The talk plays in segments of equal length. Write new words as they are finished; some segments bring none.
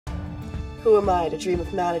Who am I to dream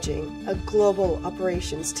of managing a global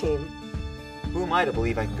operations team? Who am I to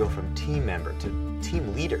believe I can go from team member to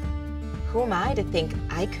team leader? Who am I to think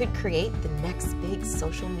I could create the next big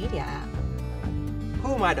social media app?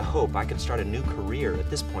 Who am I to hope I can start a new career at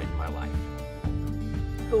this point in my life?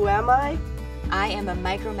 Who am I? I am a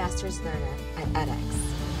MicroMasters learner at edX.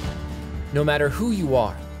 No matter who you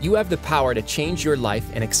are, you have the power to change your life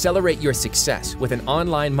and accelerate your success with an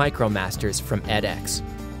online MicroMasters from edX.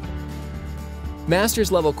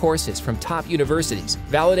 Master's-level courses from top universities,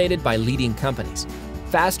 validated by leading companies.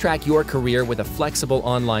 Fast-track your career with a flexible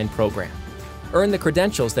online program. Earn the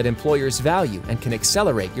credentials that employers value and can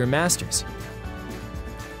accelerate your master's.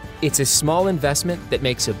 It's a small investment that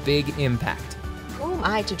makes a big impact. Who am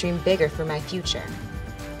I to dream bigger for my future?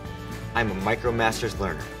 I'm a MicroMasters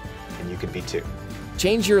learner, and you can be too.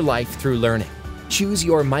 Change your life through learning. Choose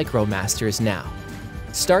your MicroMasters now.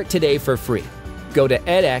 Start today for free. Go to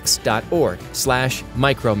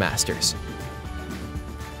edx.org/micromasters.